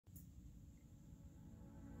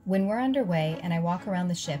When we're underway and I walk around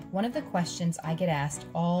the ship, one of the questions I get asked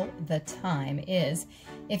all the time is,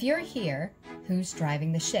 if you're here, who's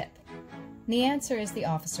driving the ship? And the answer is the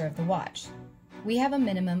officer of the watch. We have a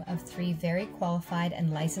minimum of 3 very qualified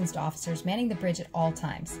and licensed officers manning the bridge at all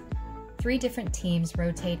times. 3 different teams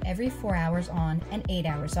rotate every 4 hours on and 8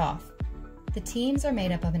 hours off. The teams are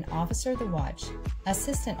made up of an officer of the watch,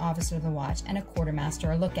 assistant officer of the watch, and a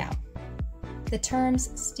quartermaster or lookout. The terms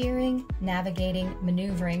steering, navigating,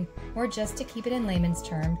 maneuvering, or just to keep it in layman's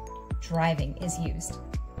term, driving is used.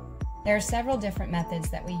 There are several different methods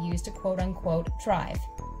that we use to quote-unquote drive.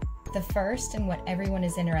 The first, and what everyone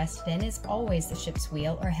is interested in, is always the ship's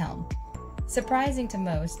wheel or helm. Surprising to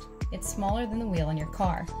most, it's smaller than the wheel in your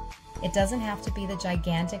car. It doesn't have to be the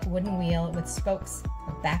gigantic wooden wheel with spokes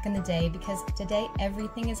of back in the day, because today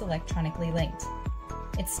everything is electronically linked.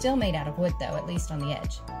 It's still made out of wood though, at least on the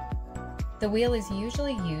edge. The wheel is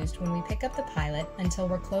usually used when we pick up the pilot until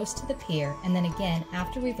we're close to the pier, and then again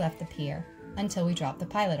after we've left the pier until we drop the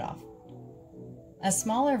pilot off. A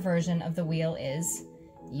smaller version of the wheel is,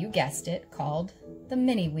 you guessed it, called the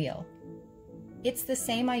mini wheel. It's the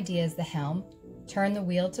same idea as the helm. Turn the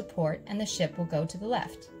wheel to port and the ship will go to the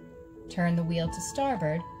left. Turn the wheel to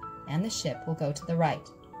starboard and the ship will go to the right.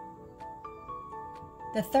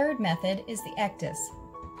 The third method is the ectis,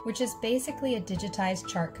 which is basically a digitized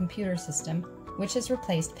chart computer system which has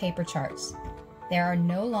replaced paper charts. There are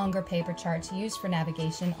no longer paper charts used for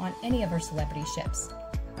navigation on any of our celebrity ships.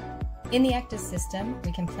 In the ectis system,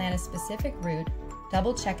 we can plan a specific route,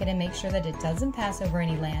 double check it and make sure that it doesn't pass over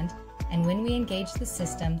any land, and when we engage the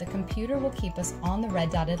system, the computer will keep us on the red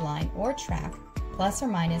dotted line or track, plus or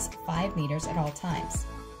minus 5 meters at all times.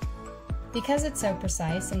 Because it's so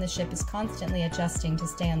precise and the ship is constantly adjusting to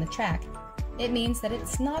stay on the track, it means that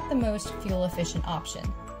it's not the most fuel-efficient option.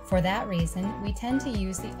 For that reason, we tend to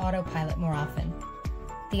use the autopilot more often.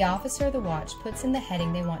 The officer of the watch puts in the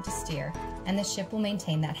heading they want to steer, and the ship will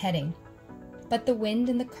maintain that heading. But the wind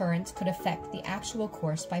and the currents could affect the actual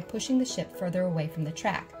course by pushing the ship further away from the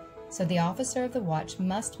track, so the officer of the watch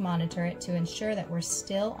must monitor it to ensure that we're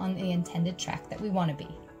still on the intended track that we want to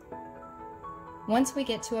be. Once we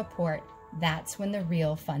get to a port, that's when the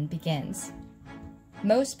real fun begins.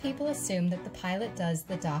 Most people assume that the pilot does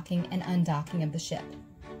the docking and undocking of the ship.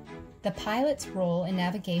 The pilot's role in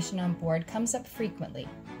navigation on board comes up frequently.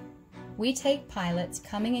 We take pilots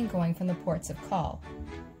coming and going from the ports of call.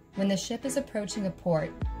 When the ship is approaching a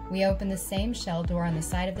port, we open the same shell door on the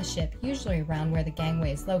side of the ship, usually around where the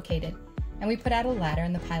gangway is located, and we put out a ladder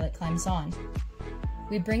and the pilot climbs on.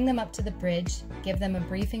 We bring them up to the bridge, give them a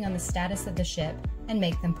briefing on the status of the ship, and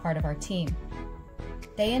make them part of our team.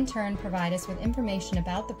 They in turn provide us with information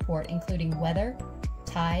about the port, including weather,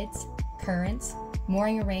 tides, currents,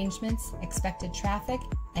 mooring arrangements, expected traffic,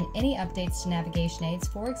 and any updates to navigation aids,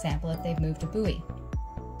 for example if they've moved a buoy.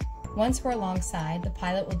 Once we're alongside, the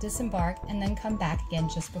pilot will disembark and then come back again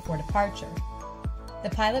just before departure. The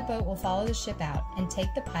pilot boat will follow the ship out and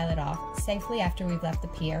take the pilot off safely after we've left the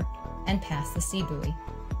pier and past the sea buoy.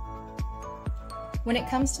 When it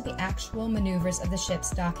comes to the actual maneuvers of the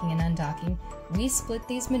ship's docking and undocking, we split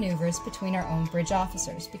these maneuvers between our own bridge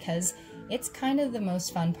officers because it's kind of the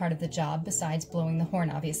most fun part of the job besides blowing the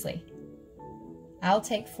horn, obviously. I'll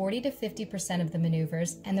take 40 to 50% of the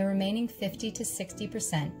maneuvers, and the remaining 50 to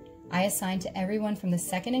 60% I assign to everyone from the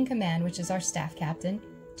second in command, which is our staff captain,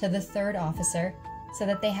 to the third officer, so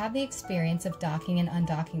that they have the experience of docking and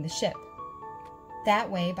undocking the ship. That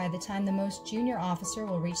way, by the time the most junior officer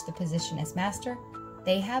will reach the position as master,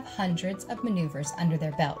 they have hundreds of maneuvers under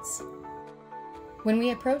their belts. When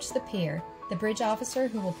we approach the pier, the bridge officer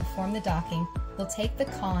who will perform the docking will take the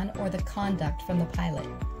con or the conduct from the pilot.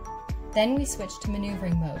 Then we switch to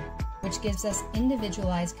maneuvering mode, which gives us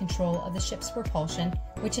individualized control of the ship's propulsion,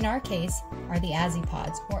 which in our case are the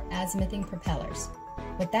azipods or azimuthing propellers.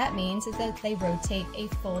 What that means is that they rotate a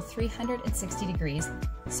full 360 degrees,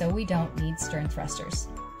 so we don't need stern thrusters.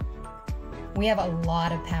 We have a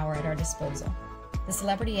lot of power at our disposal. The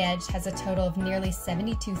Celebrity Edge has a total of nearly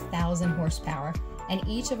 72,000 horsepower, and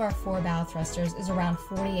each of our 4 bow thrusters is around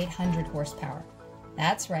 4,800 horsepower.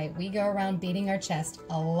 That's right, we go around beating our chest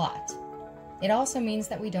a lot. It also means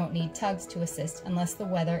that we don't need tugs to assist unless the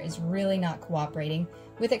weather is really not cooperating,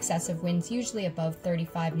 with excessive winds usually above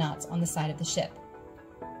 35 knots on the side of the ship.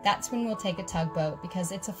 That's when we'll take a tugboat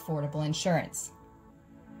because it's affordable insurance.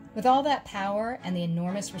 With all that power and the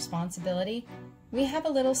enormous responsibility, we have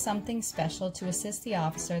a little something special to assist the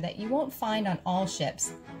officer that you won't find on all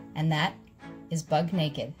ships, and that is Bug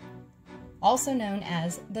Naked, also known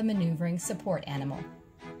as the maneuvering support animal.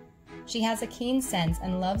 She has a keen sense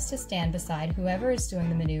and loves to stand beside whoever is doing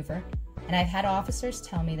the maneuver and I've had officers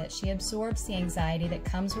tell me that she absorbs the anxiety that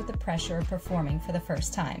comes with the pressure of performing for the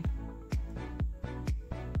first time.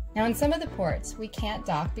 Now, in some of the ports, we can't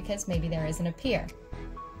dock because maybe there isn't a pier.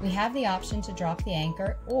 We have the option to drop the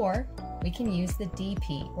anchor, or we can use the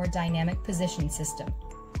DP, or Dynamic Position System.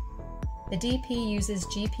 The DP uses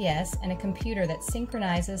GPS and a computer that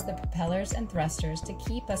synchronizes the propellers and thrusters to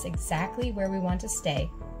keep us exactly where we want to stay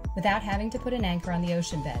without having to put an anchor on the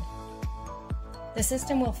ocean bed. The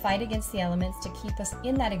system will fight against the elements to keep us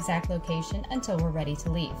in that exact location until we're ready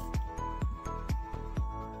to leave.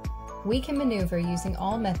 We can maneuver using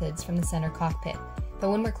all methods from the center cockpit, but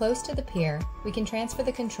when we're close to the pier, we can transfer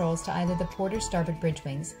the controls to either the port or starboard bridge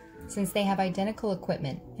wings, since they have identical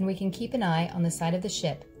equipment, and we can keep an eye on the side of the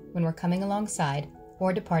ship when we're coming alongside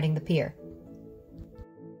or departing the pier.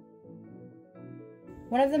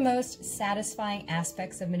 One of the most satisfying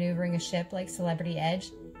aspects of maneuvering a ship like Celebrity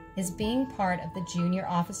Edge is being part of the junior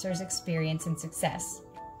officer's experience and success.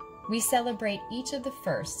 We celebrate each of the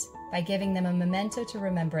firsts by giving them a memento to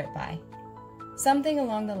remember it by. Something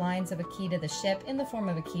along the lines of a key to the ship in the form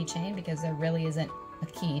of a keychain, because there really isn't a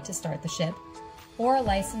key to start the ship, or a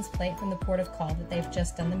license plate from the port of call that they've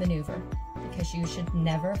just done the maneuver, because you should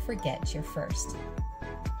never forget your first.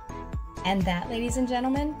 And that, ladies and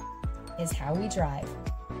gentlemen, is how we drive.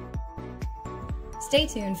 Stay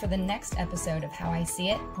tuned for the next episode of How I See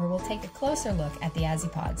It, where we'll take a closer look at the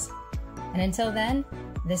Azipods. And until then,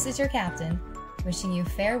 this is your captain, wishing you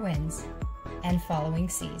fair winds and following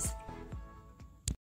seas.